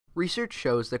Research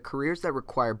shows that careers that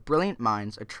require brilliant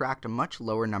minds attract a much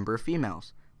lower number of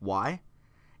females. Why?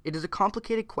 It is a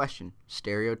complicated question.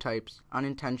 Stereotypes,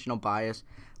 unintentional bias,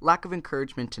 lack of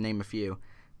encouragement to name a few.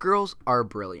 Girls are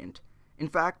brilliant. In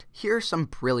fact, here are some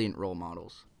brilliant role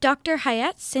models. Dr.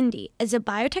 Hayat Sindi is a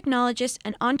biotechnologist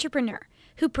and entrepreneur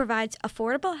who provides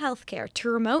affordable healthcare to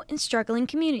remote and struggling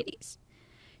communities.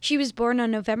 She was born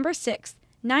on November 6,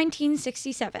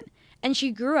 1967, and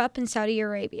she grew up in Saudi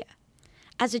Arabia.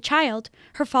 As a child,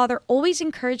 her father always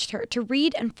encouraged her to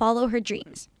read and follow her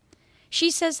dreams. She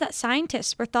says that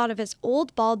scientists were thought of as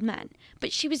old, bald men,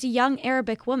 but she was a young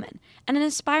Arabic woman and an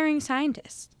aspiring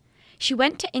scientist. She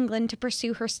went to England to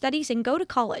pursue her studies and go to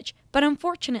college, but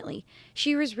unfortunately,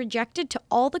 she was rejected to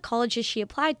all the colleges she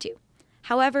applied to.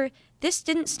 However, this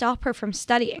didn't stop her from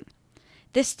studying.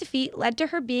 This defeat led to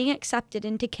her being accepted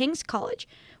into King's College,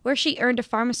 where she earned a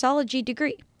pharmacology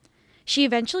degree. She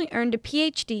eventually earned a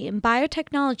PhD in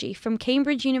biotechnology from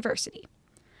Cambridge University.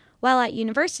 While at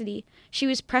university, she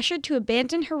was pressured to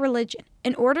abandon her religion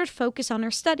in order to focus on her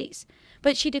studies,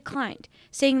 but she declined,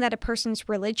 saying that a person's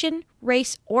religion,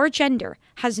 race, or gender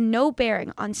has no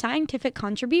bearing on scientific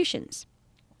contributions.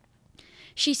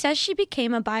 She says she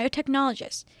became a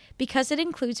biotechnologist because it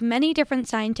includes many different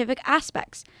scientific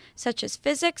aspects, such as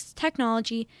physics,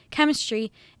 technology,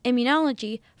 chemistry,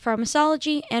 immunology,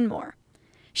 pharmacology, and more.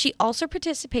 She also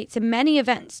participates in many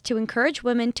events to encourage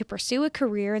women to pursue a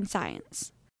career in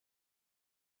science.